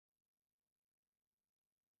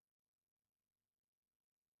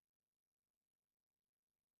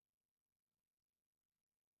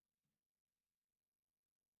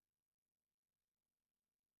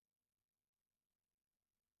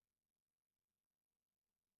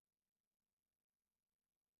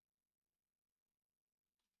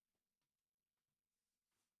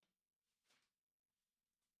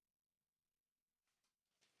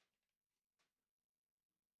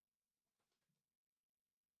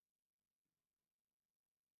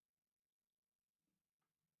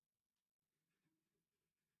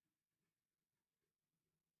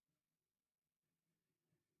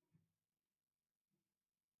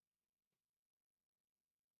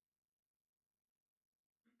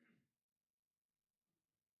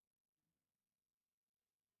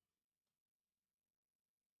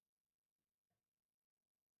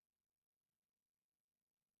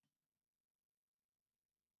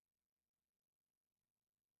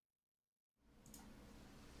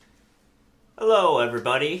Hello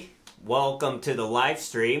everybody, welcome to the live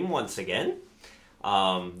stream once again,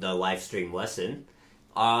 the live stream lesson.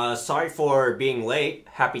 Sorry for being late,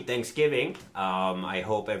 happy Thanksgiving. I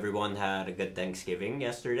hope everyone had a good Thanksgiving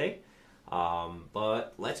yesterday,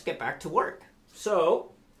 but let's get back to work.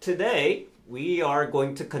 So today we are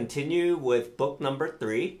going to continue with book number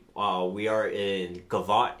 3. We are in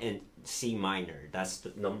Gavotte in C minor, that's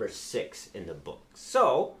the number 6 in the book.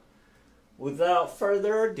 So without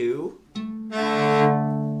further ado,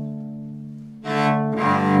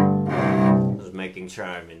 just making sure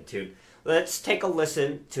I'm in tune. Let's take a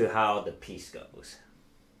listen to how the piece goes.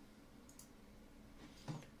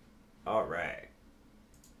 All right.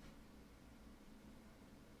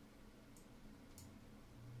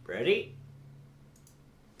 Ready?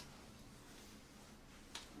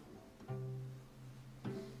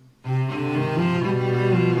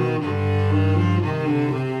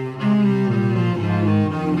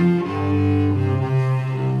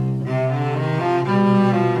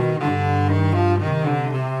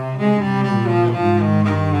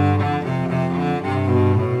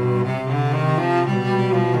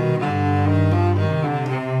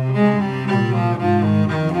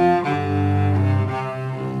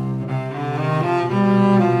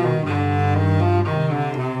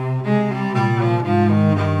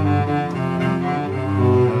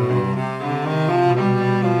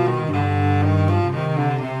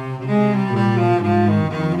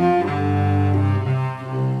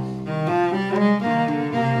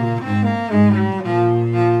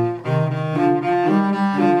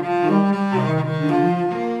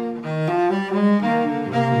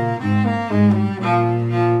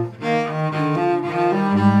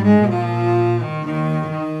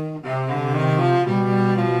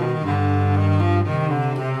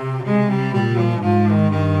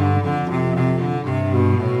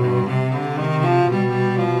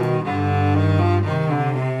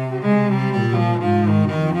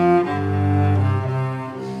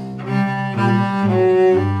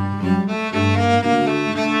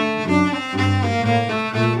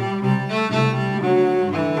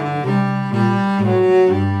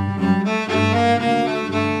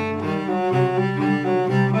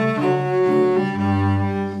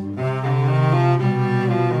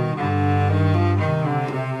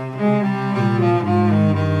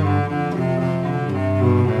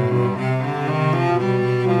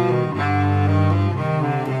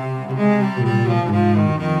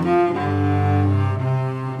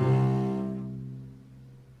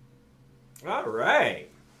 Alright,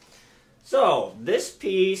 so this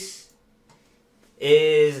piece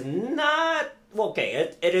is not,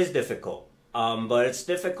 okay, it is difficult, but it's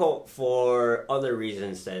difficult for other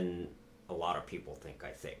reasons than a lot of people think,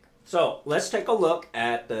 I think. So let's take a look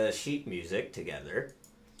at the sheet music together,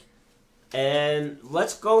 and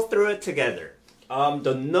let's go through it together.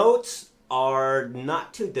 The notes are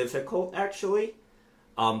not too difficult, actually.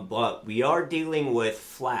 But we are dealing with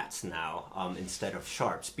flats now instead of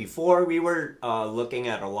sharps. Before we were looking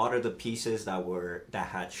at a lot of the pieces that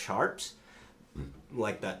had sharps,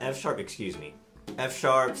 like the F sharp, F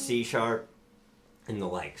sharp, C sharp, and the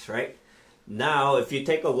likes, right? Now, if you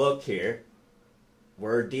take a look here,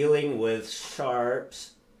 we're dealing with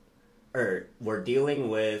sharps, or we're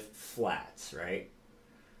dealing with flats, right?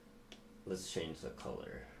 Let's change the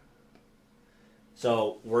color.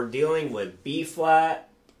 So we're dealing with B flat,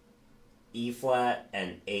 E flat,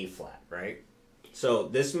 and A flat, right? So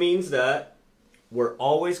this means that we're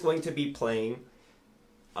always going to be playing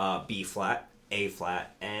B flat, A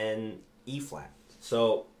flat, and E flat.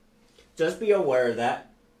 So just be aware of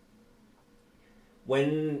that.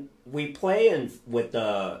 When we play with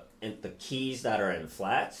the keys that are in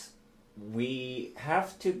flats, we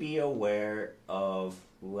have to be aware of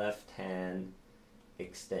left hand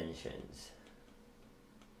extensions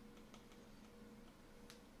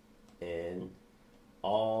in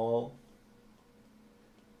all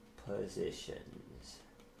positions.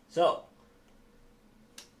 So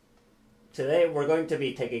today we're going to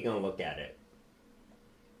be taking a look at it.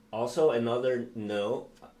 Also, another note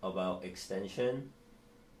about extension: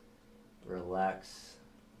 relax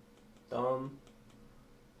thumb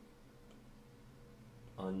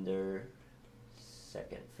under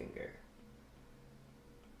second finger.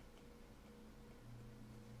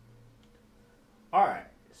 Alright,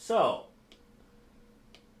 so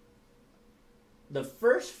the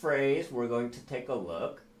first phrase we're going to take a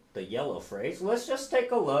look, the yellow phrase, let's just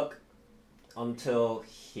take a look until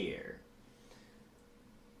here.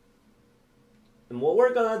 And what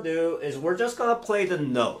we're gonna do is we're just gonna play the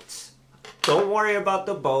notes. Don't worry about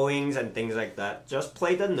the bowings and things like that. Just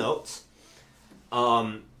play the notes.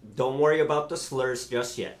 Don't worry about the slurs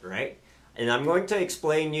just yet, right? And I'm going to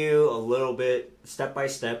explain you a little bit, step by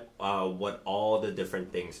step, what all the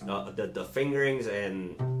different things, the fingerings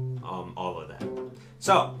and all of that.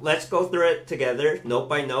 So let's go through it together, note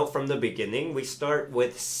by note from the beginning. We start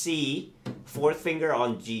with C, fourth finger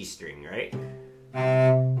on G string, right?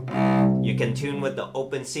 You can tune with the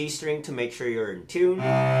open C string to make sure you're in tune.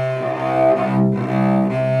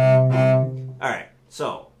 Alright,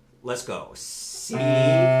 so let's go. C,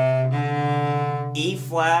 E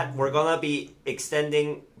flat, we're gonna be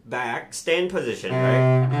extending back, stay in position,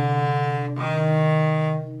 right?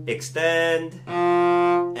 Extend,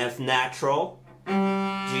 F natural,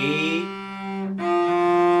 G,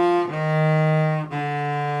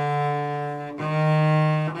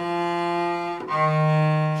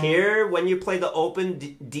 here when you play the open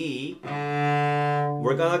D,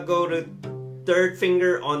 we're gonna go to third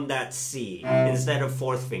finger on that C instead of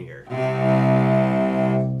fourth finger.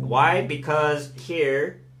 Why? Because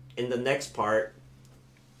here in the next part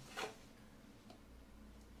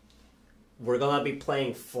we're gonna be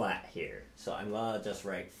playing flat here. So I'm gonna just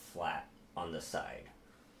write flat on the side.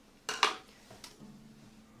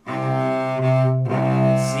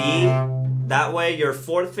 See? That way your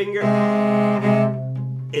fourth finger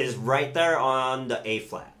is right there on the A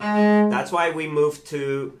flat. That's why we moved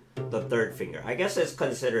to the third finger. I guess it's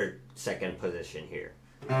considered second position here.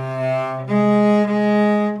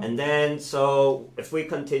 And then, so if we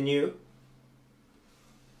continue,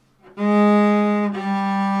 and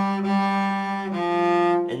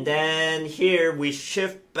then here we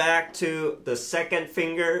shift back to the second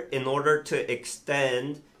finger in order to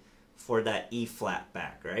extend for that E flat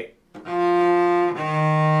back, right?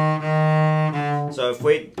 So if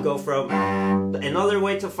we go from, another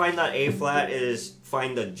way to find that A flat is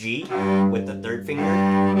find the G with the third finger.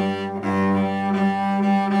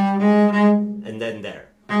 And then there.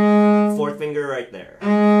 Fourth finger right there.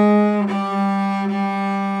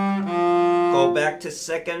 Go back to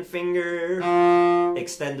second finger.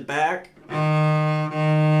 Extend back.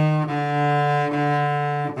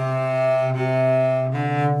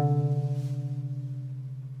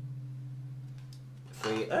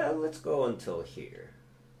 Let's go until here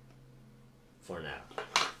for now.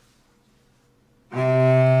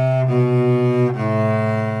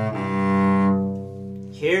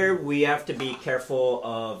 Here we have to be careful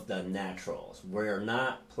of the naturals. We're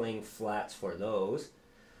not playing flats for those.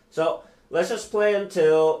 So let's just play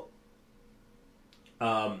until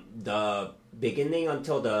the beginning,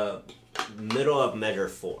 until the middle of measure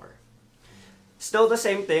 4. Still the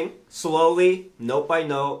same thing. Slowly, note by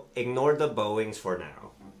note, ignore the bowings for now.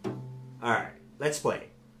 Alright, let's play.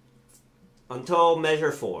 Until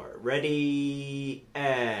measure 4. Ready,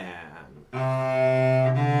 and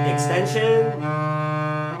extension,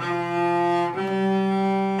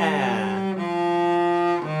 and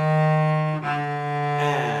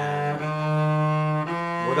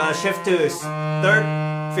we're gonna shift to third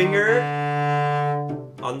finger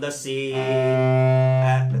on the C.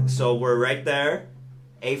 So we're right there.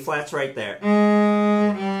 A flat's right there.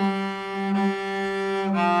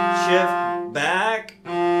 Shift back,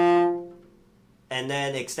 and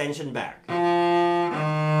then extension back.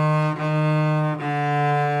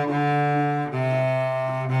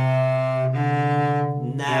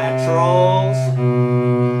 Naturals.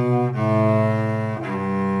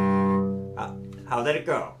 How did it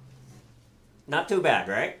go? Not too bad,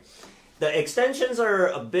 right? The extensions are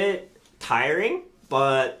a bit tiring,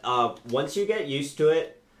 but once you get used to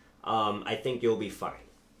it, I think you'll be fine.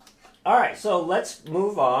 Alright, so let's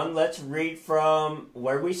move on. Let's read from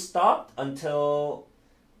where we stopped until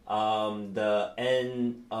the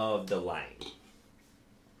end of the line.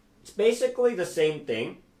 It's basically the same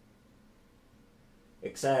thing,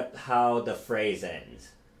 except how the phrase ends.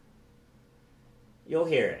 You'll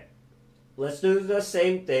hear it. Let's do the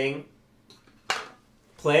same thing.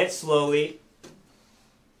 Play it slowly,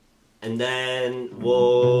 and then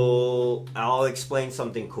I'll explain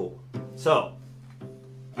something cool. So,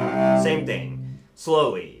 same thing.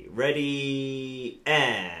 Slowly. Ready,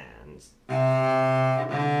 and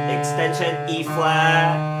extension E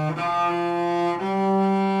flat,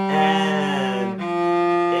 and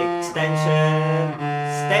extension,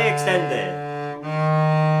 stay extended.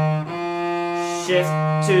 Shift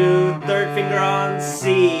to third finger on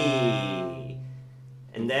C.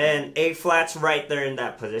 And then A flat's right there in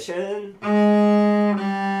that position.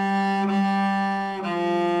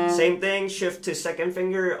 Same thing, shift to second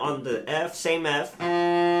finger on the F, same F.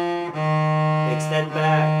 Extend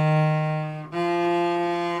back.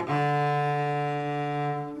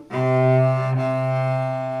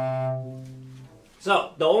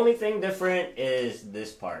 So, the only thing different is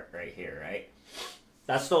this part right here, right?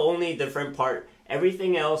 That's the only different part.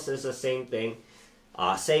 Everything else is the same thing.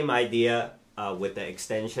 Same idea with the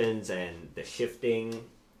extensions and the shifting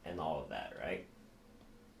and all of that, right?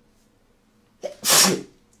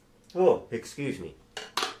 Oh, excuse me.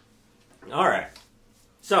 All right.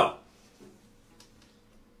 So,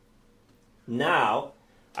 now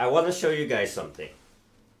I want to show you guys something.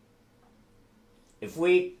 If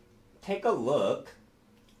we take a look,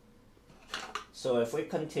 so if we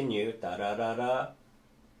continue, da da da da,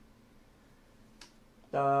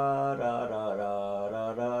 da da da da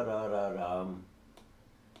da da da da da,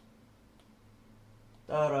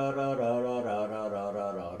 da da da da da da da da da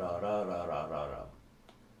da da da da da,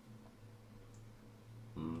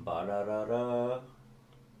 ba da da da,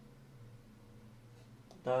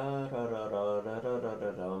 da da da da da da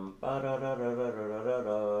da da, ba da da da da da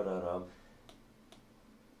da da da.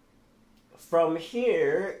 From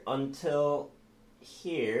here until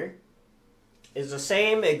here is the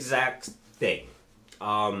same exact thing.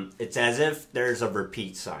 It's as if there's a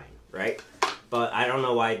repeat sign, right? But I don't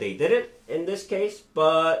know why they did it in this case,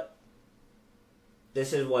 but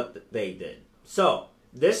this is what they did. So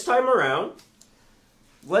this time around,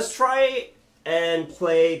 let's try and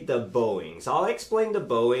play the bowings. I'll explain the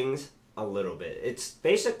bowings a little bit. It's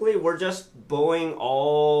basically we're just bowing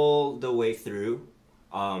all the way through.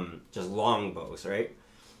 Just long bows, right?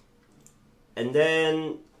 And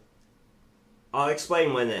then I'll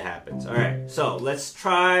explain when it happens. Alright, so let's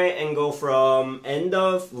try and go from end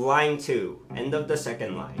of line 2, end of the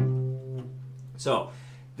second line. So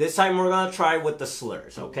this time we're gonna try with the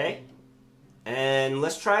slurs, okay? And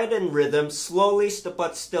let's try it in rhythm, slowly,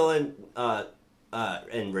 but still in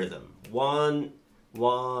rhythm. 1,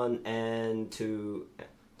 1, and 2.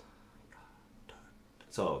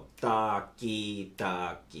 So, taki,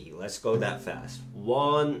 taki. Let's go that fast.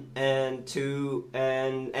 1 and 2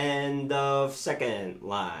 and end of second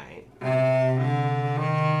line. 1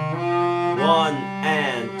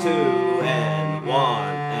 and 2 and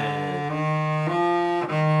 1 and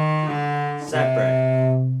separate.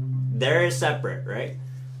 They're separate, right?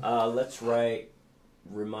 Let's write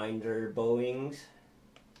reminder bowings.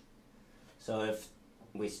 So if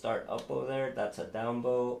we start up over there, that's a down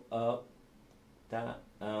bow, up, down,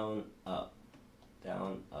 up,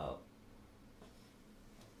 down, up.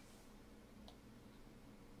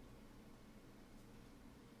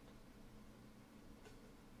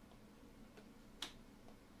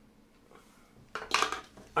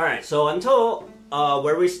 Alright, so until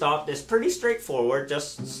where we stopped is pretty straightforward,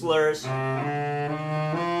 just slurs.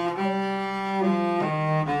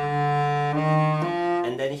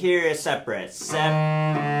 And then here is separate.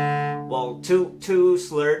 Well, two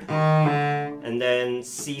slurred, and then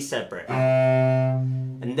C separate.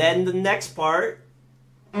 And then the next part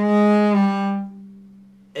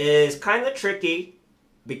is kind of tricky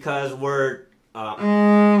because we're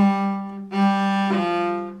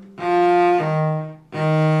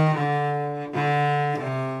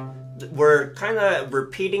kind of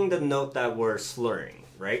repeating the note that we're slurring,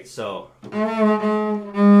 right? So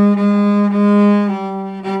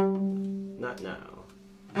not now.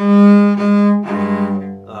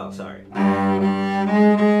 Oh, sorry.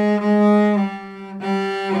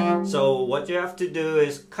 So what you have to do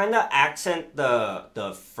is kind of accent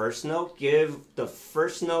the first note. Give the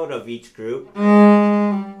first note of each group.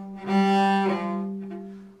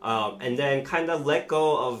 And then kind of let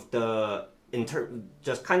go of the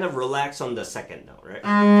just kind of relax on the second note, right?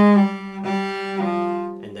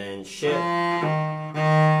 And then shift.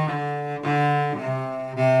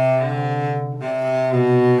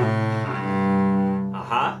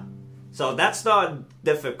 So that's the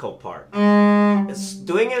difficult part.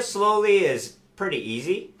 Doing it slowly is pretty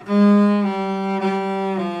easy.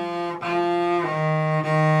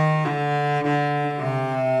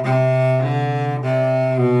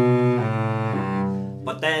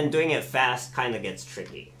 But then doing it fast kind of gets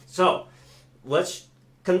tricky. So let's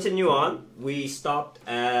continue on. We stopped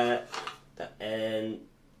at the end.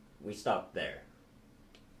 We stopped there.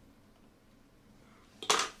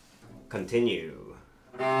 Continue.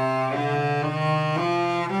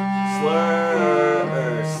 Slur,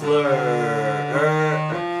 slur,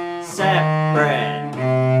 separate.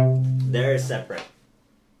 They're separate.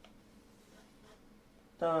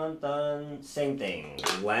 Dun, dun. Same thing.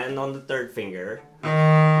 Land on the third finger.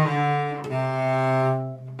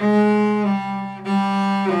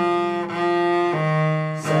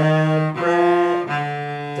 Separate.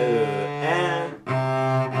 Two and.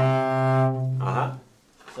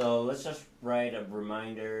 So let's just write a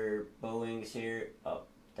reminder bowings here. Up,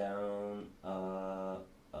 down, up,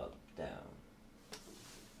 down.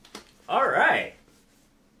 Alright.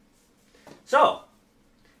 So,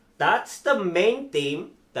 that's the main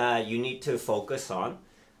theme that you need to focus on.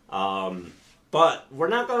 But we're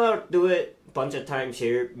not gonna do it a bunch of times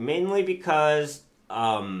here, mainly because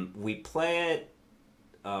we play it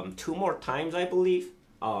 2 more times, I believe,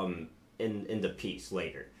 in the piece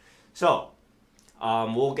later. So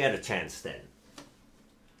we'll get a chance then.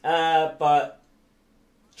 But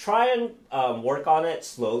try and work on it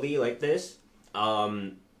slowly like this.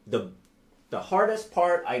 The hardest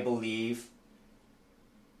part, I believe,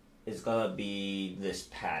 is gonna be this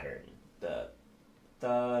pattern. The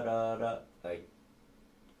da da da, like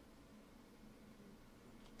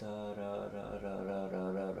da da da da da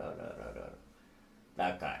da da da da da.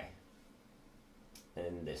 That guy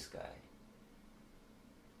and this guy.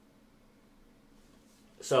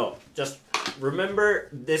 So just remember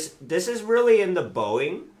this. This is really in the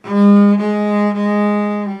bowing.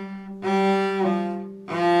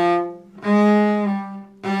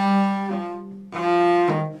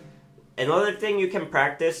 Another thing you can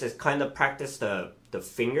practice is kind of practice the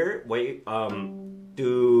finger where you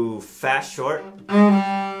do fast short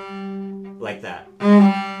like that.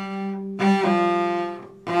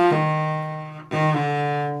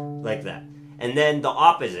 Like that. And then the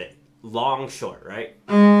opposite, long short, right?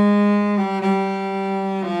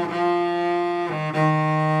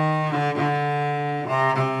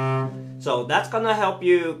 So that's gonna help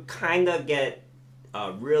you kind of get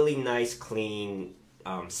a really nice, clean,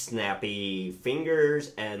 snappy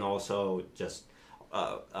fingers, and also just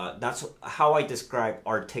that's how I describe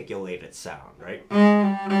articulated sound, right?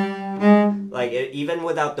 Like even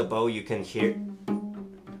without the bow, you can hear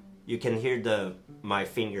my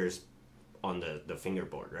fingers on the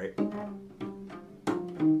fingerboard, right?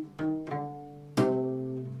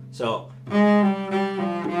 So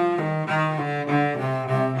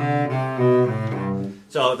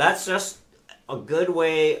that's just a good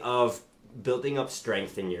way of building up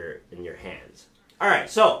strength in your hands. All right,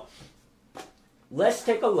 so let's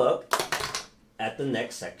take a look at the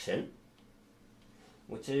next section,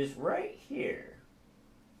 which is right here.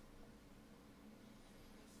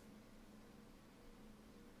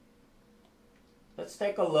 Let's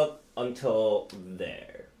take a look until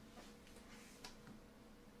there.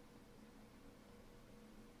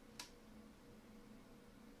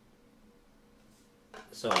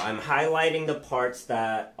 So I'm highlighting the parts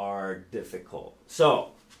that are difficult.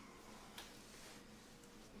 So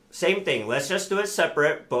same thing, let's just do it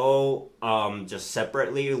separate. Bow, just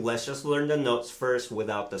separately. Let's just learn the notes first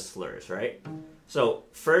without the slurs, right? So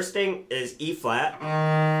first thing is E flat,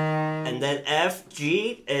 and then F,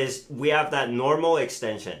 G is, we have that normal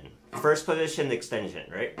extension, first position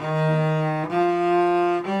extension, right?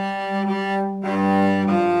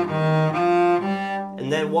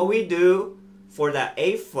 And then what we do for that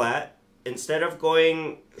A flat, instead of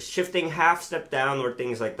shifting half step down or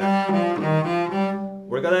things like that,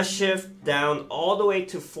 we're gonna shift down all the way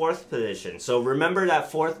to 4th position. So remember that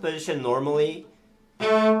 4th position, normally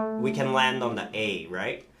we can land on the A,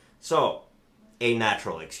 right? So A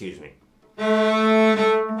natural, excuse me.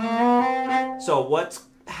 So what's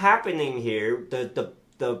happening here,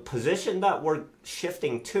 the position that we're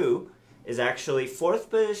shifting to is actually 4th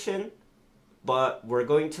position, but we're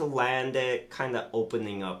going to land it kind of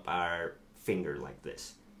opening up our finger like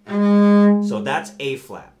this. So that's A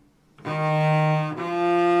flat.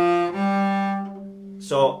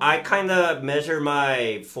 So I kind of measure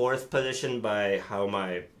my 4th position by how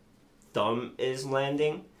my thumb is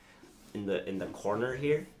landing in the corner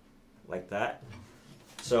here, like that.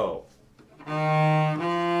 So A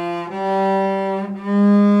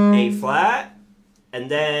flat,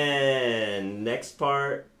 and then next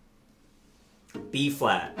part B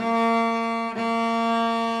flat.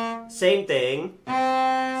 Same thing.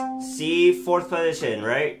 C, 4th position,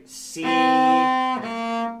 right? C,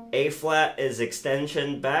 A flat is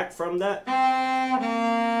extension back from that.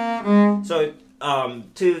 So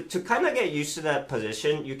to kind of get used to that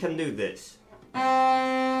position, you can do this.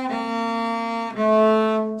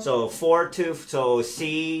 So 4 to, so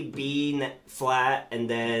C, B flat, and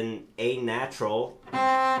then A natural,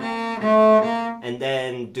 and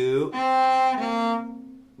then do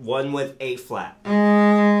one with A flat.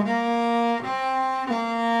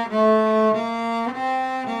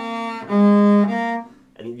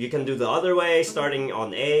 And you can do the other way, starting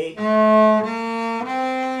on A.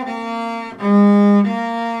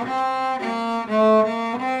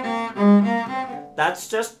 That's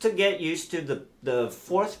just to get used to the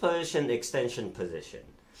 4th position extension position.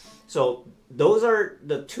 So those are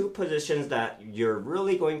the 2 positions that you're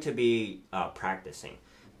really going to be practicing.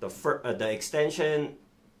 The extension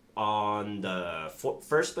on the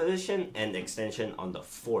 1st position and extension on the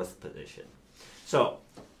 4th position. So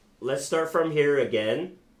let's start from here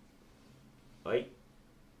again. Right.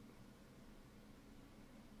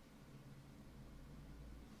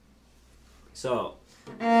 So,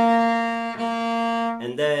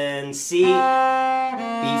 and then C, B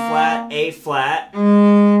flat, A flat,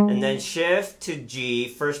 and then shift to G,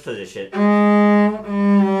 first position.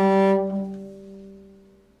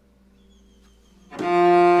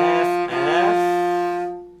 F,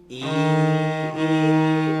 F, E,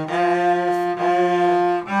 F,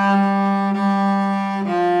 F.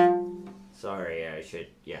 Sorry, I should,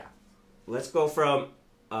 yeah. Let's go from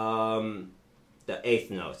the eighth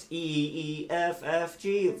notes. E, E, F, F,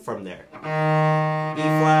 G, from there. E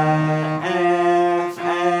flat, F,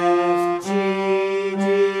 F, G, G,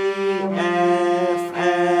 F,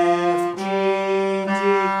 F, G, G,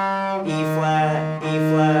 E flat,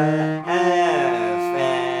 F,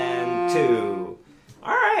 and 2.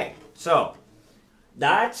 Alright, so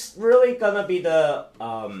that's really gonna be the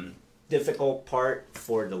difficult part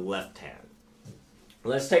for the left hand.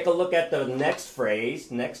 Let's take a look at the next phrase,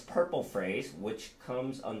 next purple phrase, which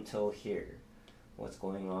comes until here. What's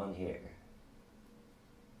going on here?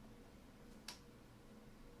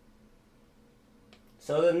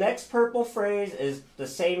 So the next purple phrase is the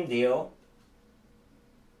same deal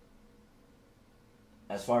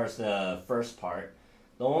as far as the first part.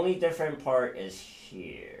 The only different part is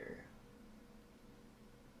here.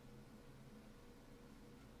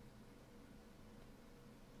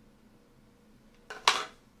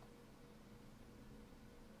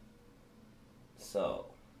 So,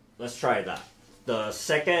 let's try that. The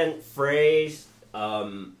second phrase, a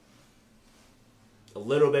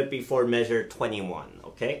little bit before measure 21,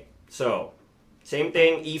 okay? So, same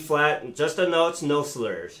thing, E flat, just the notes, no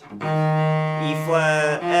slurs. E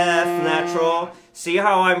flat, F, natural. See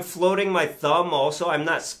how I'm floating my thumb also? I'm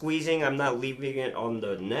not squeezing, I'm not leaving it on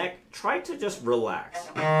the neck. Try to just relax.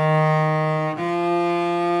 G,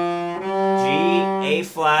 A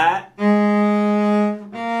flat.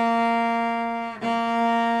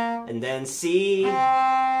 And then C,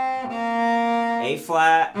 A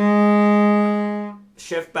flat,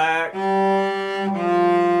 shift back,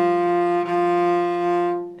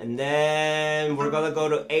 and then we're gonna go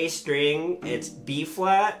to A string, it's B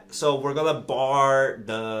flat, so we're gonna bar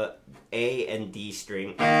the A and D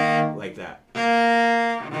string like that.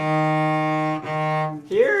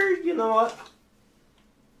 Here, you know what?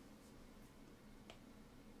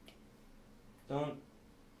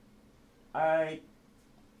 I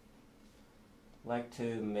like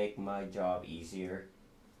to make my job easier.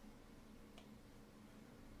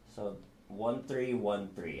 So 1 3 1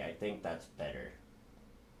 3. I think that's better.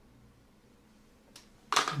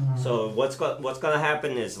 So what's gonna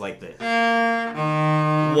happen is like this: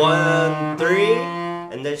 1 3,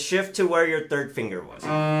 and then shift to where your third finger was,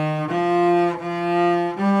 and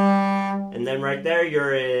then right there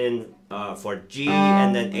you're in for G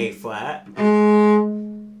and then A flat,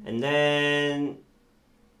 and then.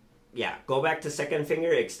 Yeah, go back to second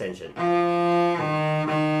finger extension.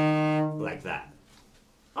 Like that.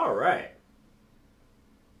 Alright.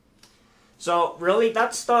 So, really,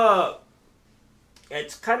 that's the...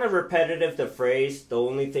 It's kind of repetitive, the phrase. The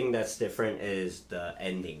only thing that's different is the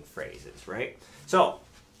ending phrases, right? So,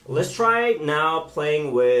 let's try now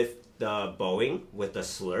playing with the bowing, with the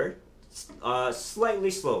slur. Slightly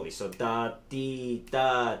slowly. So, da-dee,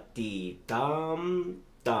 da-dee, dum,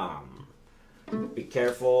 dum. Be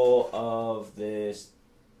careful of this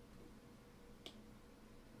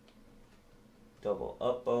double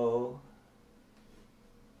up bow.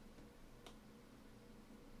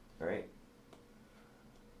 Right?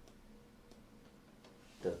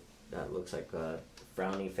 That looks like a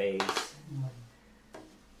frowny face.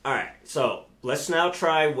 Alright, so let's now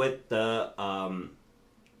try with the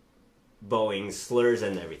bowing, slurs,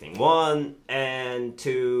 and everything. 1 and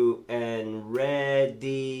 2 and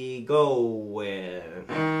ready, go with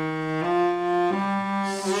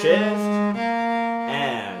shift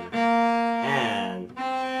and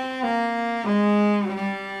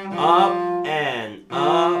up and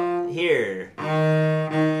up here.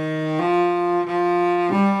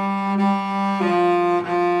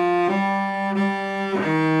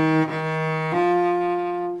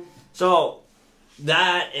 So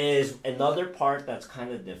that is another part that's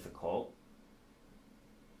kind of difficult.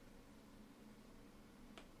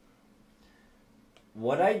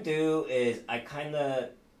 What I do is I kind of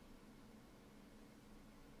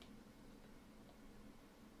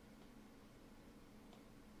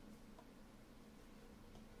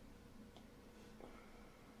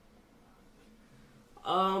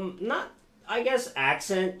not, I guess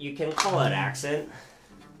accent, you can call it accent.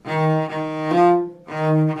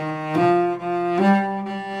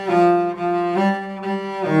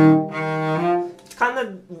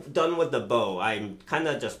 with the bow, I'm kind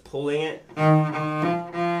of just pulling it.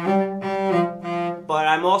 But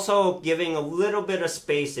I'm also giving a little bit of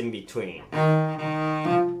space in between.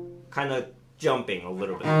 Kind of jumping a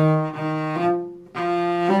little bit.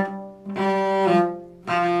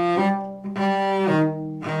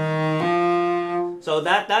 So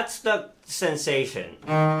that's the sensation.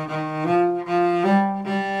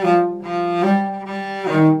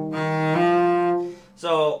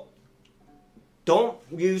 So don't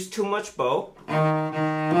use too much bow.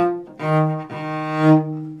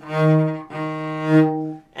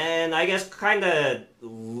 And I guess kind of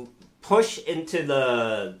push into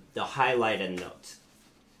the highlighted notes.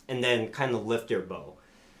 And then kind of lift your bow.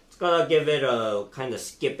 It's gonna give it a kind of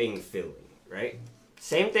skipping feeling, right?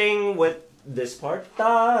 Same thing with this part.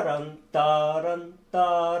 Da-dun, da-dun,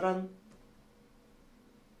 da-dun.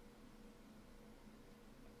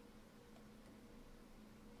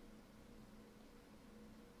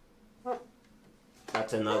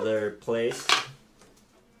 That's another place.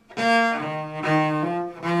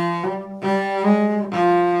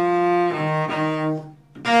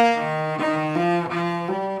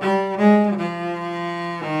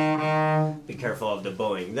 Be careful of the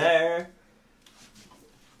bowing there.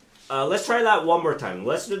 Let's try that one more time.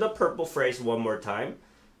 Let's do the purple phrase one more time.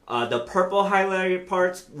 The purple highlighted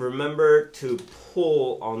parts, remember to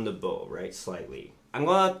pull on the bow, right? Slightly. I'm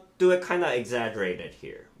gonna do it kind of exaggerated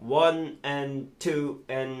here. 1 and 2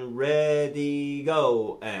 and ready,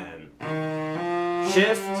 go, and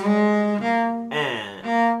shift, and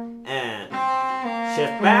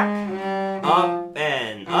shift back, up,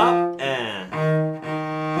 and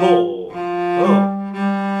pull, oh,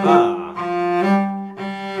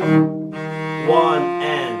 1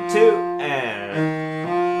 and 2 and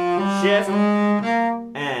shift,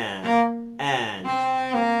 and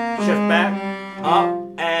shift back, up,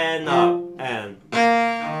 and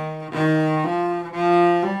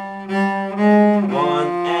 1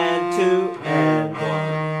 and 2 and 1.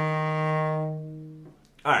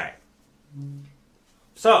 Alright.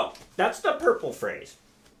 So, that's the purple phrase.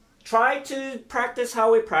 Try to practice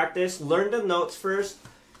how we practice. Learn the notes first.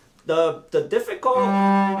 The difficult,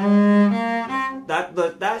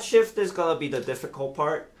 that shift is gonna be the difficult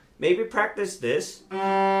part. Maybe practice this.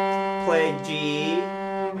 Play G,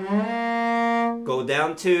 go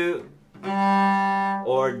down to,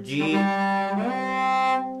 or G,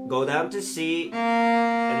 go down to C,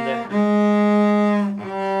 and then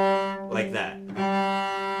like that.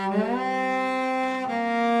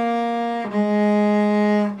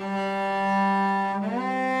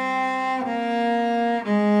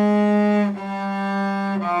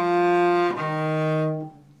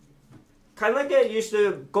 Kind of get used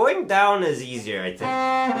to going down is easier, I think.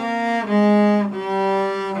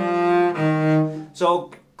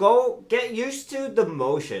 So go get used to the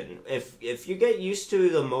motion. If you get used to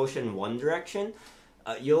the motion one direction,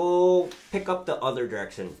 you'll pick up the other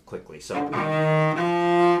direction quickly. So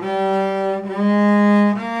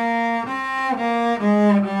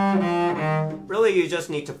really, you just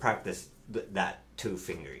need to practice that two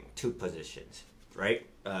fingering, two positions, right?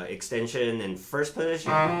 Extension in first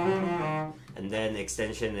position, and then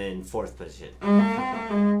extension in fourth position.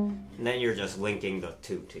 And then you're just linking the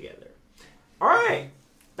two together. Alright,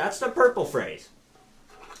 that's the purple phrase.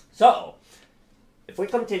 So, if we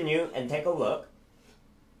continue and take a look,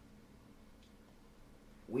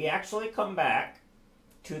 we actually come back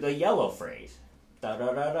to the yellow phrase. Da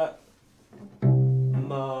da da da.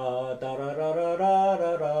 Ma da da da da da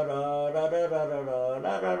da da da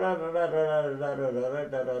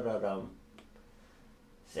da da da.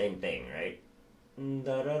 Same thing, right?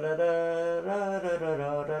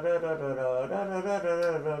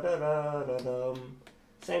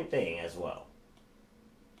 Same thing as well.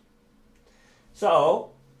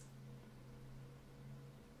 So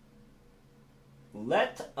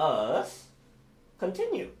let us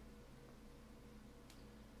continue.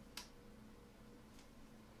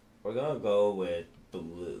 We're gonna go with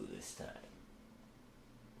blue this time.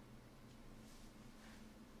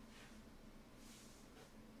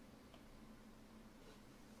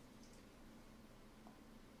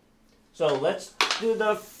 So let's do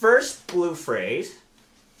the first blue phrase.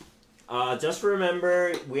 Just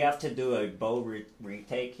remember, we have to do a bow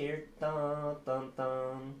retake here. Dun, dun,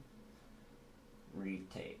 dun.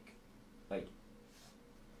 Retake. Wait.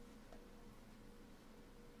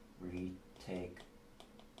 Retake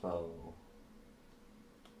bow.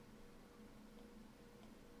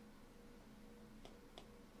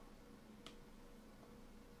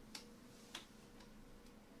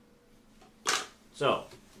 So,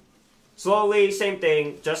 slowly, same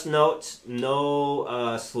thing, just notes,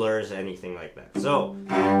 no slurs, anything like that. So,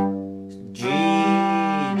 G,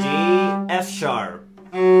 F sharp,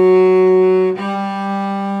 A.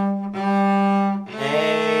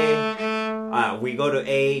 We go to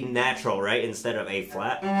A natural, right, instead of A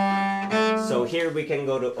flat. So here we can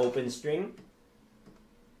go to open string.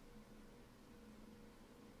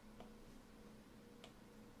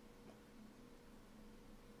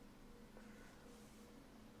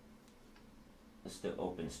 Let's do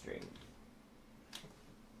open string.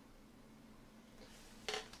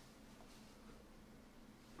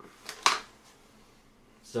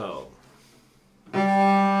 So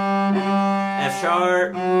F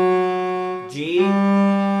sharp, G,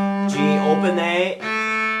 open A,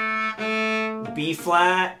 B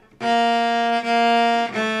flat,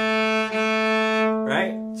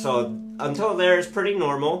 right? So until there is pretty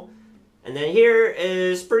normal. And then here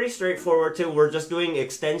is pretty straightforward too. We're just doing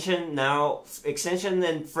extension now, extension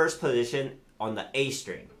in first position on the A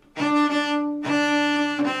string.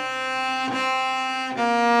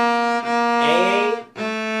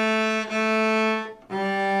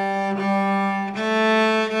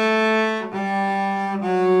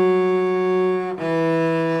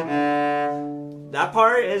 That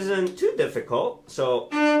part isn't too difficult. So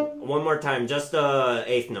one more time, just the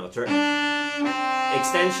eighth notes, right?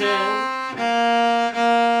 Extension.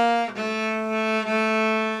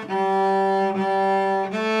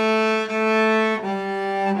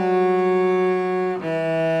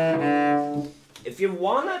 If you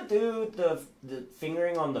wanna do the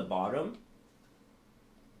fingering on the bottom,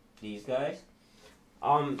 these guys,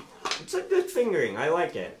 it's a good fingering. I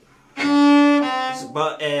like it.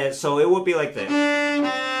 But so it would be like this,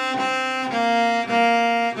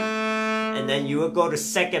 and then you would go to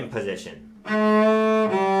second position.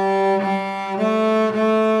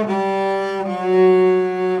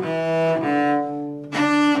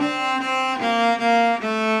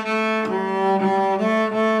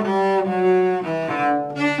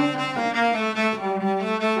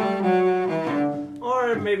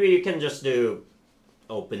 Or maybe you can just do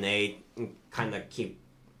open A and kind of keep.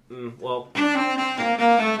 Well,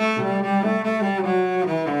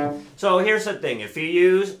 so here's the thing. If you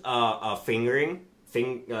use a fingering,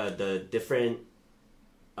 the different,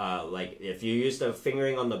 like if you use the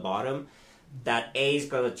fingering on the bottom, that A is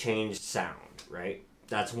gonna change sound, right?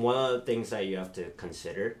 That's one of the things that you have to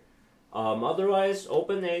consider. Otherwise,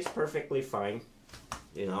 open A is perfectly fine,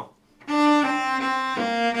 you know.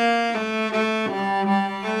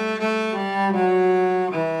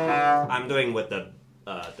 I'm doing with the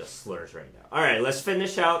slurs right now. All right, let's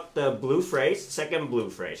finish out the blue phrase, second blue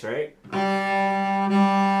phrase, right?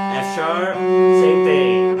 F sharp, same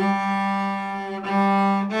thing. B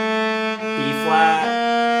flat.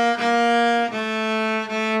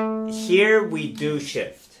 Here we do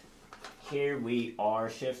shift. Here we are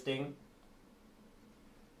shifting.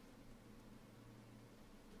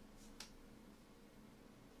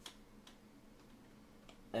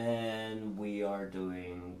 And we are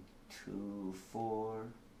doing 2, 4.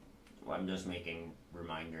 Well, I'm just making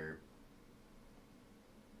reminder.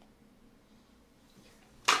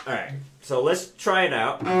 Alright, so let's try it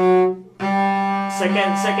out.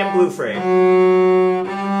 Second blue phrase. B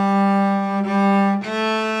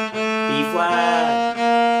flat.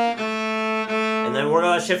 And then we're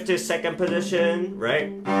gonna shift to second position,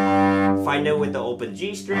 right? Find it with the open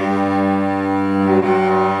G string.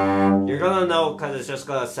 You're gonna know because it's just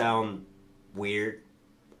gonna sound weird.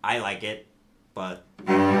 I like it, but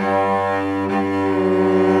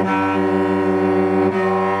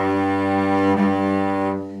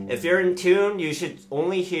if you're in tune, you should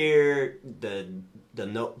only hear the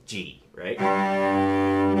note G, right?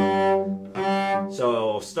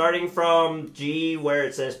 So starting from G where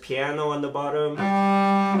it says piano on the bottom,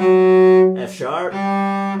 F sharp, G,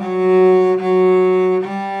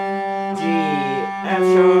 F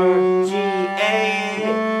sharp, G, A.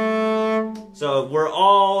 So we're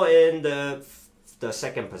all in the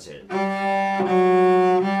second position. 1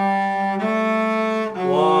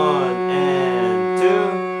 and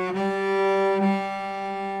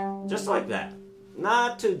 2. Just like that.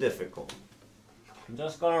 Not too difficult. I'm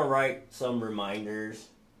just gonna write some reminders.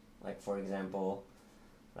 Like for example,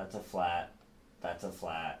 that's a flat, that's a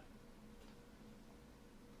flat.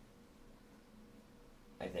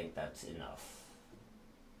 I think that's enough.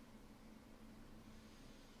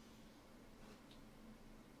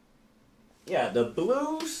 Yeah, the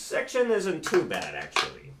blue section isn't too bad,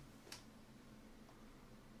 actually.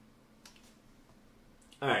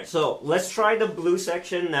 Alright, so let's try the blue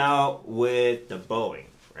section now with the bowing,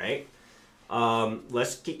 right?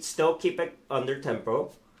 Let's still keep it under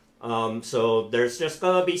tempo. So there's just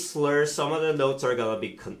gonna be slurs. Some of the notes are gonna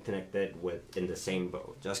be connected with in the same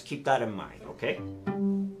bow. Just keep that in mind, okay?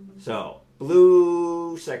 So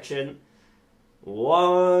blue section.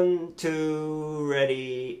 1, 2,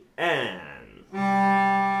 ready, and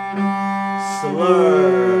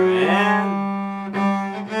slur and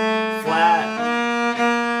flat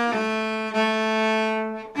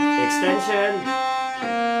extension.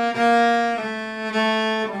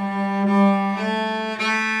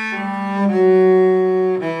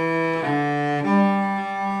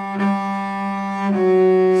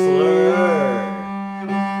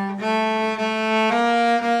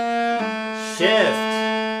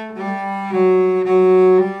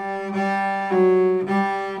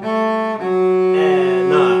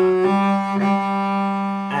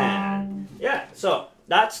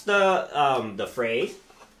 That's the phrase.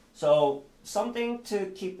 So something to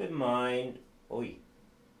keep in mind.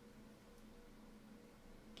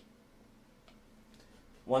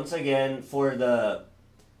 Once again, for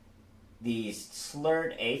these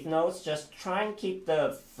slurred eighth notes, just try and keep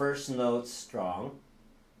the first notes strong,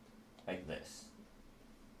 like this.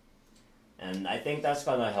 And I think that's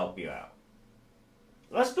gonna help you out.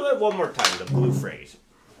 Let's do it one more time, the blue phrase.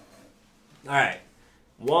 All right.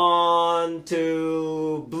 1,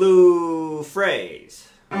 2, blue phrase.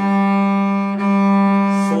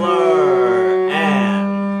 Slur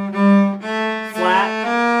and flat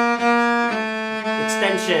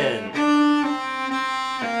extension.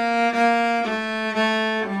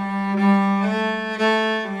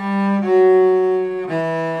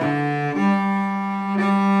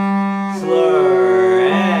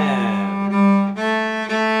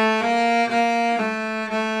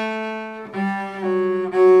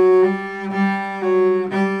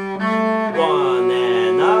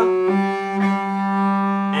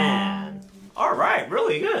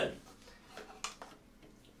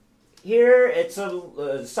 Here, it's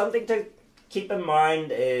something to keep in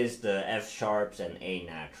mind is the F sharps and A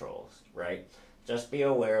naturals, right? Just be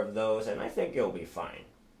aware of those, and I think you'll be fine.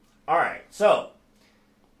 All right, so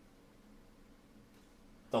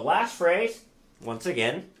the last phrase, once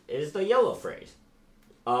again, is the yellow phrase.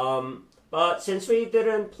 But since we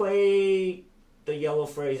didn't play the yellow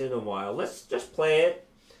phrase in a while, let's just play it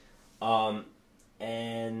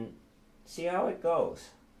and see how it goes.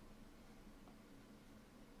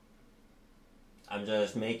 I'm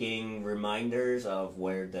just making reminders of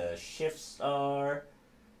where the shifts are.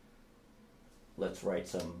 Let's write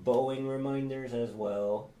some bowing reminders as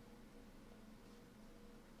well.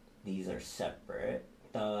 These are separate.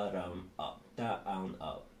 Da-dum, up, down,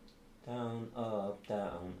 up. Down, up,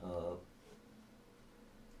 down, up.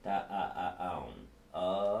 Down,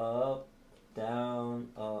 up, down,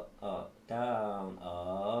 up, down,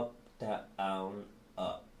 up, down,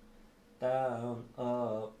 up. Down,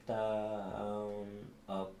 up, down,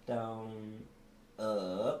 up, down,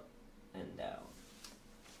 up, and down.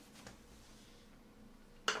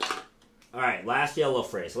 Alright, last yellow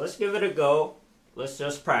phrase. Let's give it a go. Let's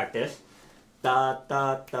just practice. Da,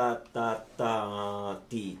 da, da, da, da,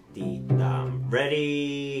 dee, dee, da.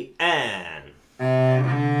 Ready, and...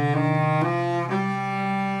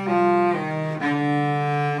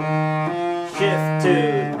 shift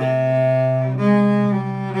to...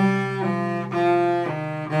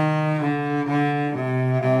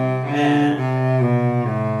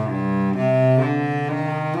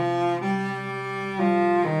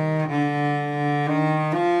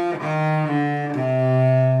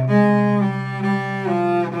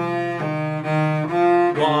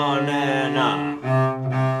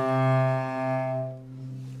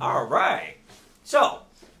 So,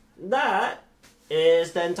 that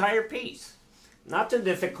is the entire piece. Not too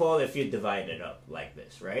difficult if you divide it up like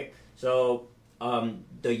this, right? So,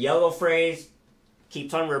 the yellow phrase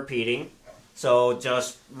keeps on repeating. So,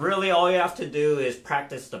 just really all you have to do is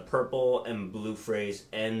practice the purple and blue phrase,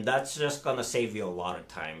 and that's just gonna save you a lot of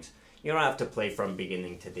times. You don't have to play from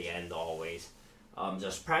beginning to the end always.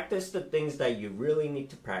 Just practice the things that you really need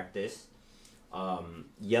to practice.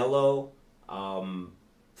 Yellow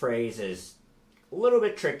phrase is a little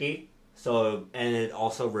bit tricky, so, and it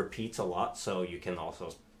also repeats a lot, so you can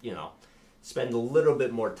also, you know, spend a little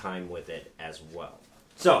bit more time with it as well.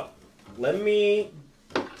 So, let's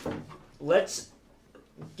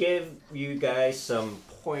give you guys some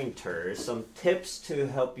pointers, some tips to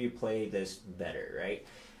help you play this better, right?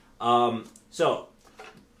 So,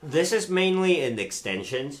 this is mainly in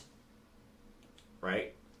extensions,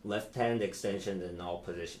 right? Left hand extensions in all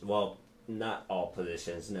positions. Well, not all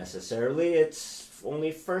positions necessarily. It's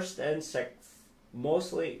only first and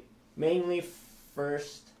mainly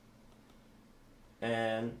first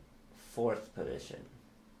and fourth position.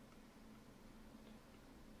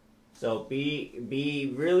 So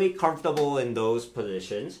be really comfortable in those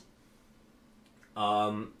positions.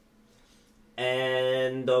 And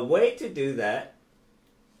the way to do that,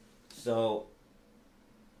 so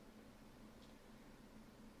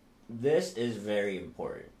this is very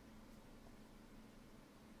important.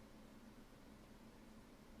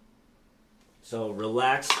 So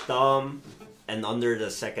relax thumb and under the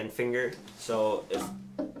second finger. So if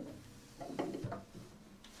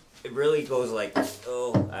it really goes like,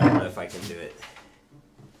 oh, I don't know if I can do it.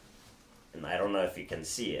 And I don't know if you can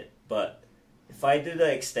see it, but if I do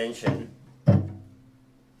the extension,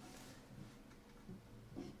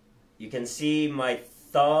 you can see my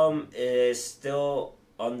thumb is still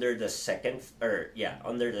under the second,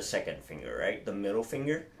 under the second finger, right? The middle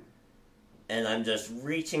finger. And I'm just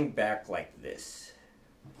reaching back like this.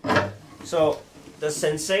 So the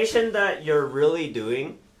sensation that you're really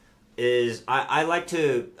doing is, I like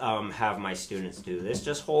to have my students do this.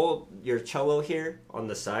 Just hold your cello here on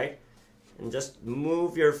the side and just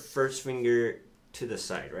move your first finger to the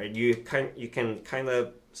side, right? You can kind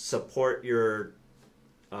of support your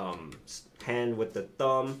hand with the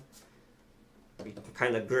thumb. You can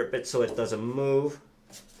kind of grip it so it doesn't move,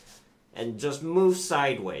 and just move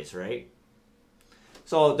sideways, right?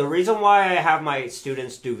 So the reason why I have my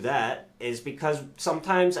students do that is because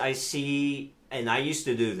sometimes I see, and I used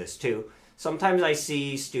to do this too, sometimes I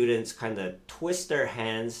see students kind of twist their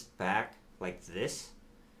hands back like this,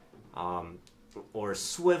 or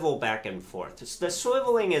swivel back and forth. The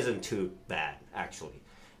swiveling isn't too bad, actually.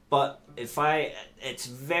 But it's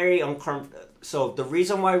very uncomfortable. So the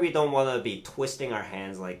reason why we don't want to be twisting our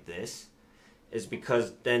hands like this is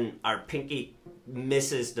because then our pinky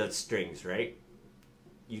misses the strings, right?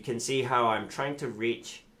 You can see how I'm trying to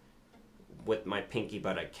reach with my pinky,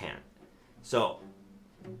 but I can't. So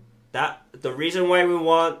the reason why we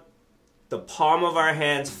want the palm of our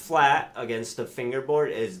hands flat against the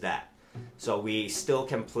fingerboard is that. So we still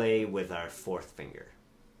can play with our fourth finger.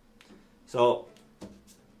 So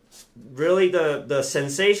really the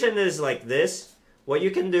sensation is like this. What you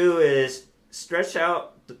can do is stretch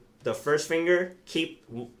out the first finger, keep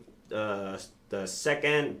the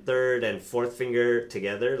second, third, and fourth finger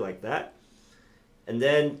together like that, and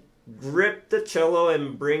then grip the cello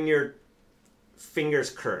and bring your fingers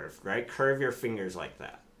curved, right? Curve your fingers like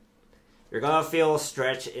that. You're gonna feel a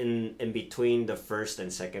stretch in between the first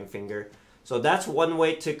and second finger. So that's one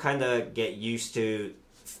way to kind of get used to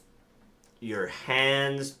your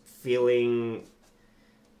hands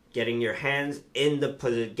getting your hands in the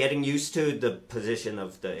position, getting used to the position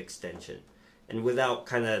of the extension, and without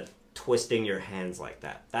kind of twisting your hands like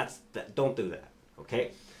that. Don't do that,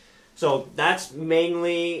 okay? So that's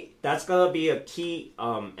gonna be a key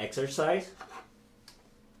exercise.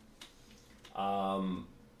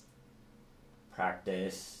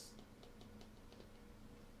 Practice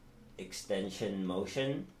extension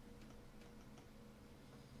motion.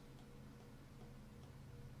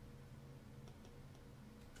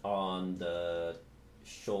 On the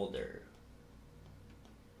shoulder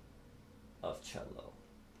of cello,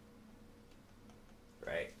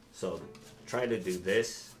 right? So try to do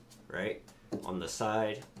this, right? On the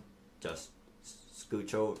side, just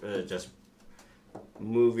scooch over, just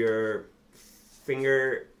move your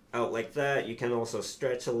finger out like that. You can also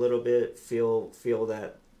stretch a little bit, feel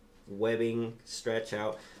that webbing stretch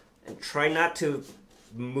out, and try not to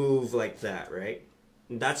move like that, right?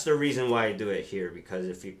 That's the reason why I do it here, because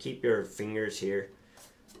if you keep your fingers here,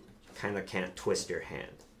 you kind of can't twist your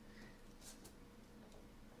hand.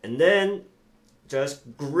 And then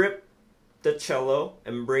just grip the cello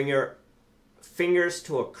and bring your fingers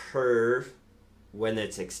to a curve when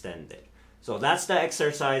it's extended. So that's the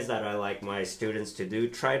exercise that I like my students to do.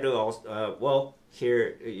 Try to also, well,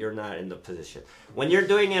 here you're not in the position. When you're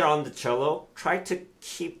doing it on the cello, try to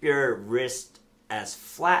keep your wrist as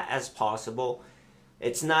flat as possible.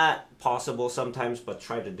 It's not possible sometimes, but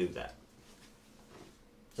try to do that.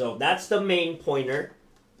 So that's the main pointer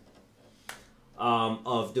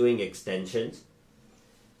of doing extensions.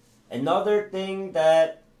 Another thing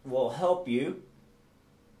that will help you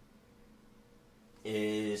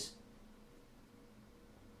is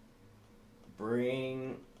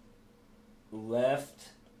bring left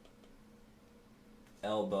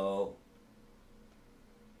elbow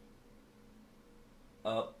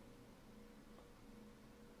up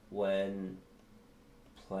when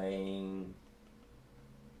playing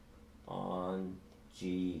on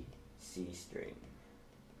G, C string.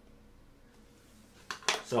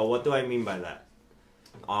 So what do I mean by that?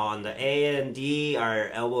 On the A and D, our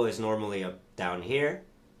elbow is normally up down here.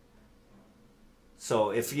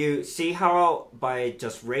 So if you see how by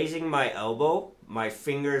just raising my elbow, my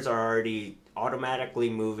fingers are already automatically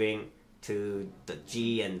moving to the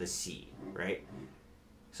G and the C, right?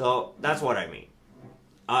 So that's what I mean.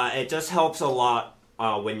 It just helps a lot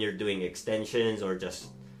when you're doing extensions or just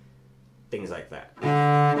things like that.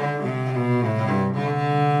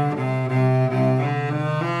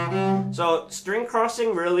 So string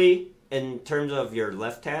crossing, really, in terms of your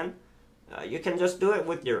left hand, you can just do it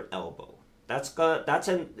with your elbow. That's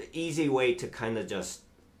an easy way to kind of just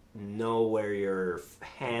know where your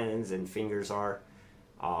hands and fingers are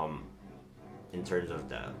in terms of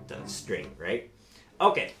the string, right?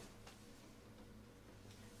 Okay.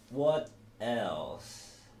 What else?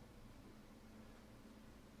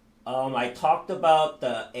 I talked about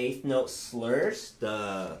the eighth note slurs,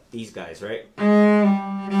 these guys, right?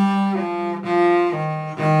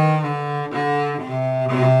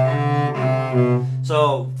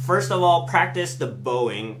 So first of all, practice the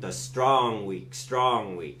bowing, the strong, weak,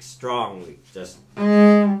 strong, weak, strong, weak. Just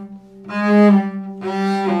kind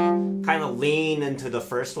of lean into the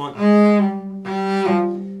first one.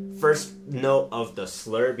 First note of the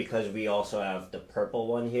slur, because we also have the purple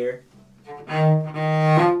one here.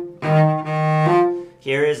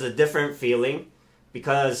 Here is a different feeling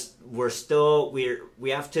because we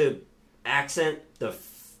have to accent the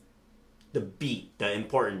beat, the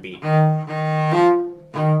important beat.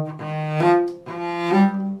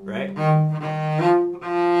 Right?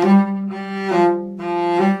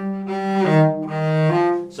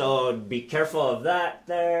 So be careful of that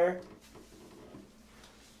there.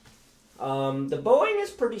 The bowing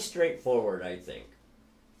is pretty straightforward, I think.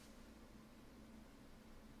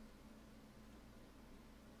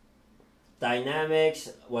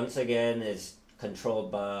 Dynamics, once again, is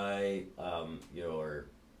controlled by your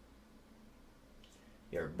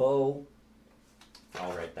bow.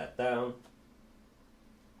 I'll write that down.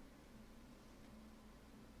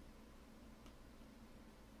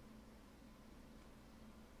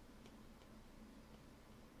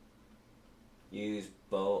 Use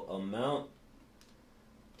bow amount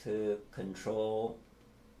to control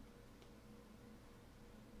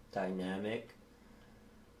dynamic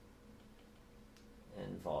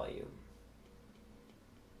and volume.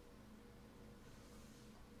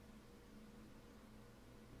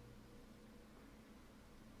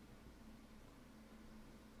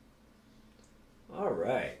 All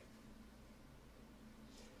right.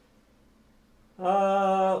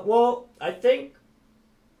 Well, I think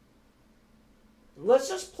let's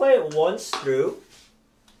just play it once through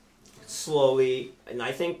slowly, and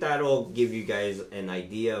I think that'll give you guys an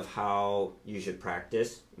idea of how you should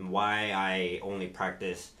practice and why I only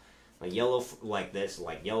practice like yellow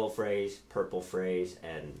phrase, purple phrase,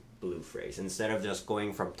 and blue phrase instead of just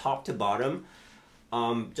going from top to bottom.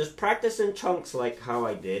 Just practice in chunks like how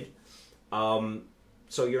I did.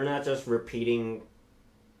 So you're not just repeating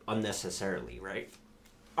unnecessarily, right?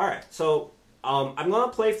 Alright, so I'm going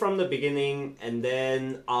to play from the beginning and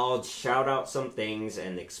then I'll shout out some things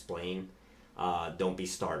and explain. Don't be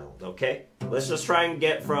startled, okay? Let's just try and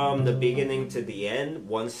get from the beginning to the end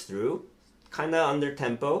once through, kind of under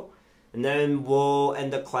tempo, and then we'll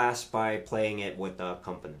end the class by playing it with the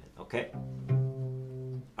accompaniment, okay?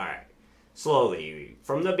 Alright, slowly,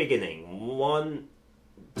 from the beginning. 1,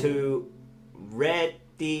 2,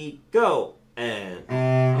 ready, go! And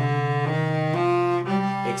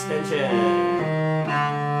extension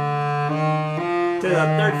to the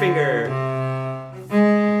third finger,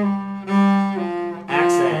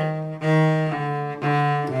 accent,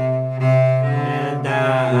 and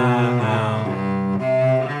down,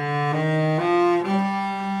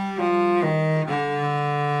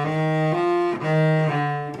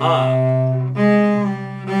 up,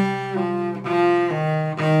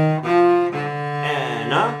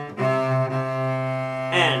 and up,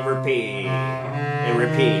 and repeat. It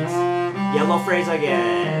repeats. Yellow phrase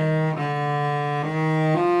again.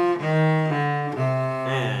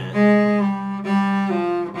 And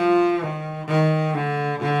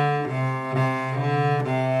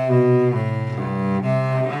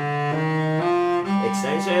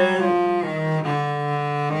extension.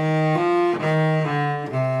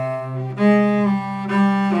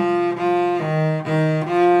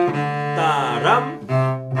 Ta-ram.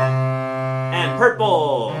 And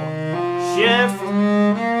purple. Shift.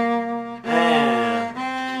 And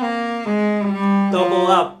double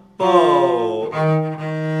up bow.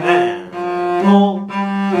 And pull,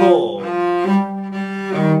 pull.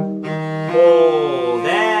 Hold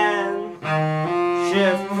and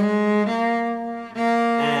shift.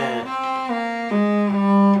 And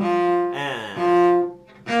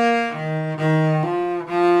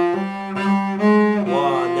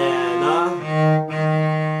one and a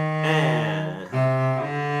and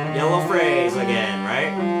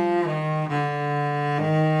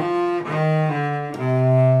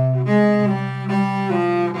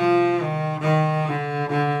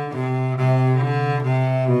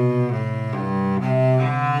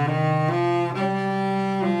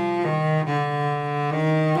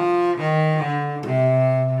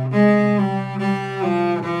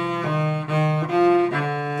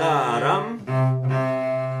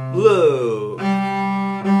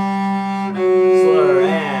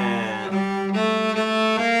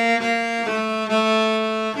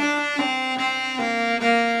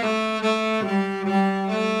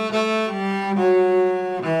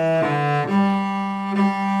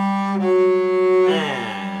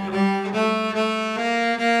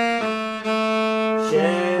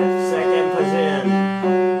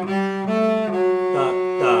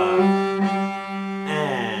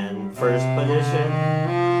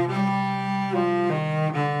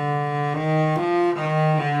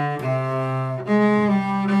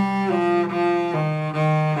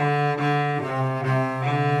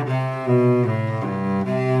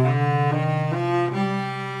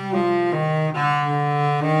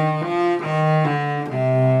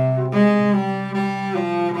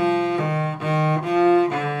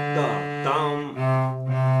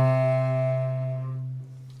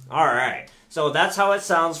that's how it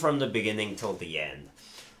sounds from the beginning till the end.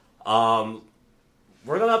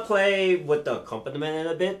 We're gonna play with the accompaniment in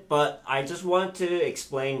a bit, but I just want to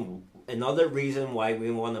explain another reason why we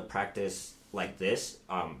want to practice like this,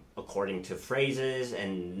 according to phrases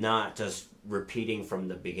and not just repeating from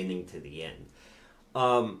the beginning to the end.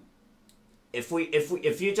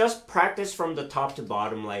 If you just practice from the top to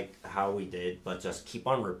bottom like how we did, but just keep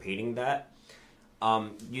on repeating that,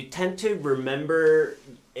 you tend to remember.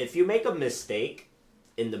 If you make a mistake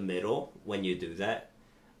in the middle when you do that,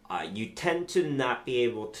 you tend to not be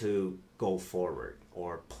able to go forward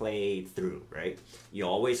or play through, right? You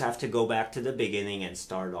always have to go back to the beginning and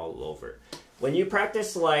start all over. When you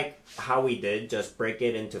practice like how we did, just break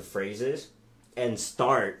it into phrases and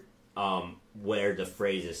start where the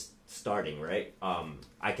phrase is starting, right?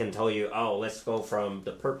 I can tell you, oh, let's go from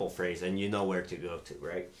the purple phrase, and you know where to go to,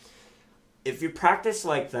 right? If you practice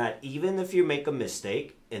like that, even if you make a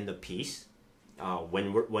mistake in the piece,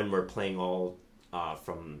 when we're playing all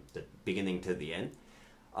from the beginning to the end,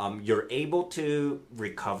 you're able to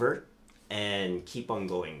recover and keep on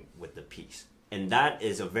going with the piece. And that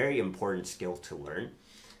is a very important skill to learn.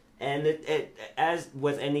 And it as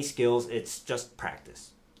with any skills, it's just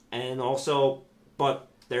practice. And also, but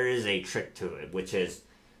there is a trick to it, which is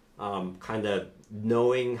kind of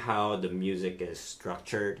knowing how the music is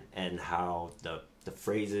structured and how the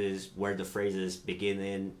phrases, where the phrases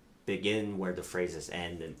begin, where the phrases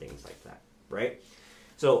end, and things like that, right?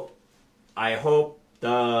 So I hope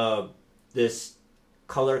this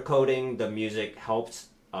color coding the music helps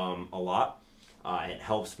a lot. It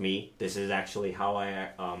helps me. This is actually how I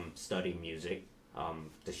study music,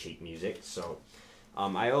 the sheet music. So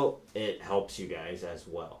I hope it helps you guys as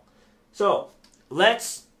well. So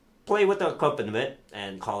let's play with the accompaniment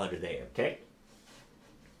and call it a day, okay?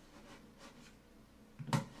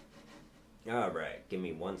 All right, give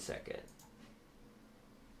me 1 second.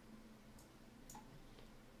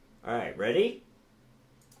 All right, ready?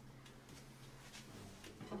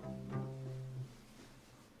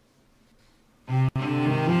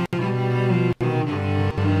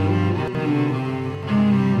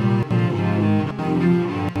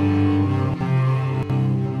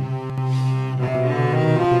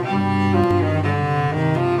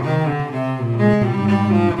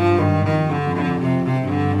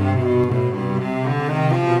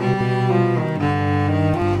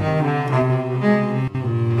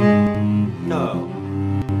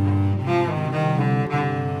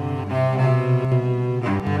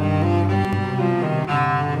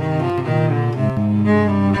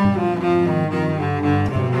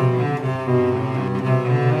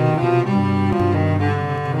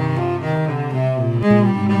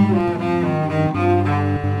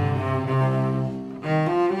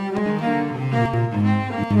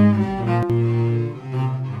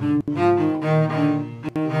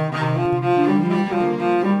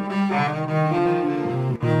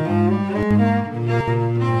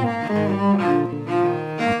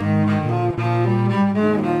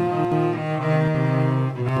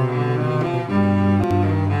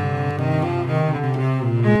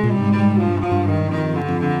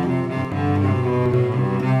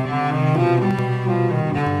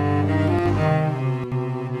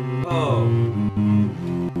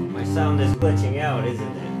 Glitching out,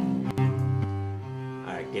 isn't it?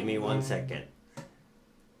 Alright, give me 1 second.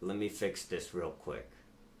 Let me fix this real quick.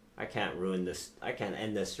 I can't ruin this. I can't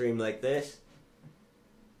end the stream like this.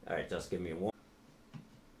 Alright, just give me one.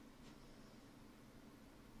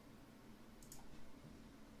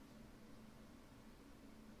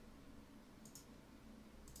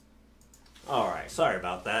 Alright, sorry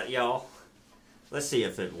about that, y'all. Let's see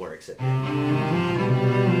if it works again.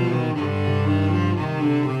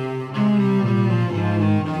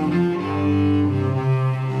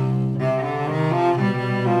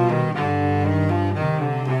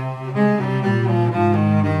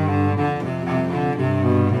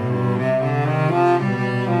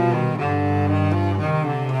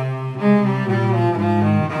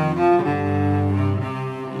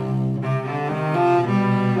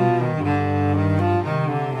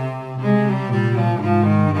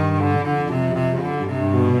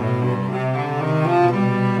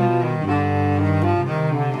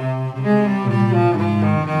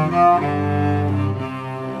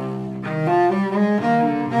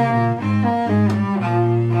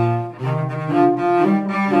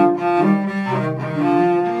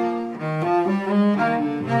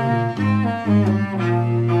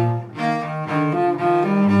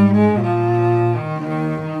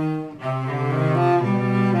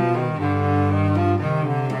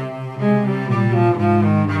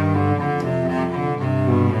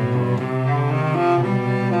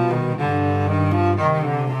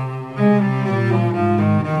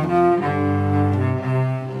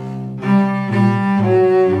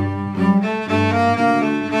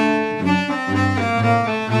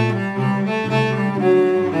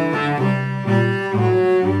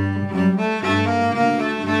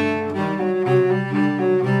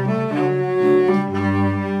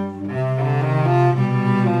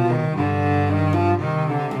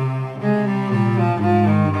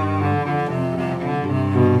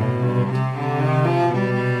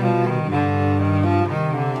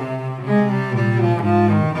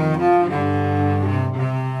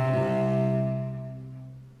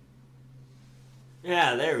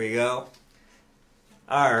 we go.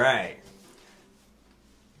 All right.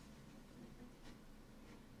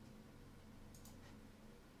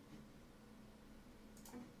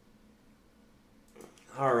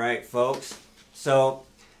 All right, folks. So,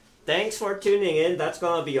 thanks for tuning in. That's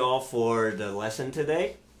going to be all for the lesson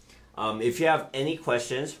today. If you have any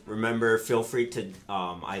questions, remember, feel free to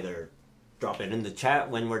either drop it in the chat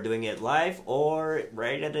when we're doing it live or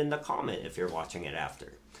write it in the comment if you're watching it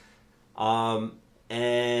after.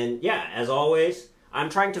 And yeah, as always, I'm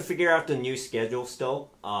trying to figure out the new schedule still,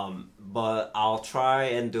 but I'll try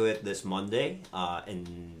and do it this Monday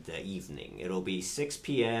in the evening. It'll be 6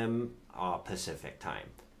 p.m. Pacific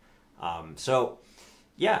time. So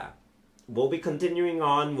yeah, we'll be continuing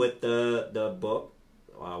on with the book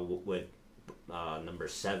with number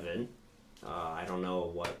 7. I don't know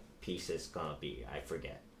what piece it's gonna be. I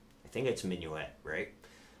forget. I think it's Minuet, right?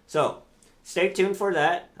 So stay tuned for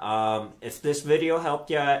that. If this video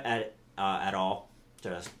helped you at all,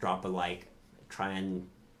 just drop a like. Try and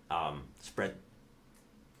spread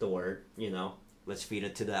the word. Let's feed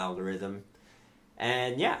it to the algorithm.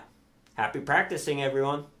 And yeah, happy practicing,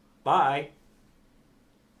 everyone. Bye.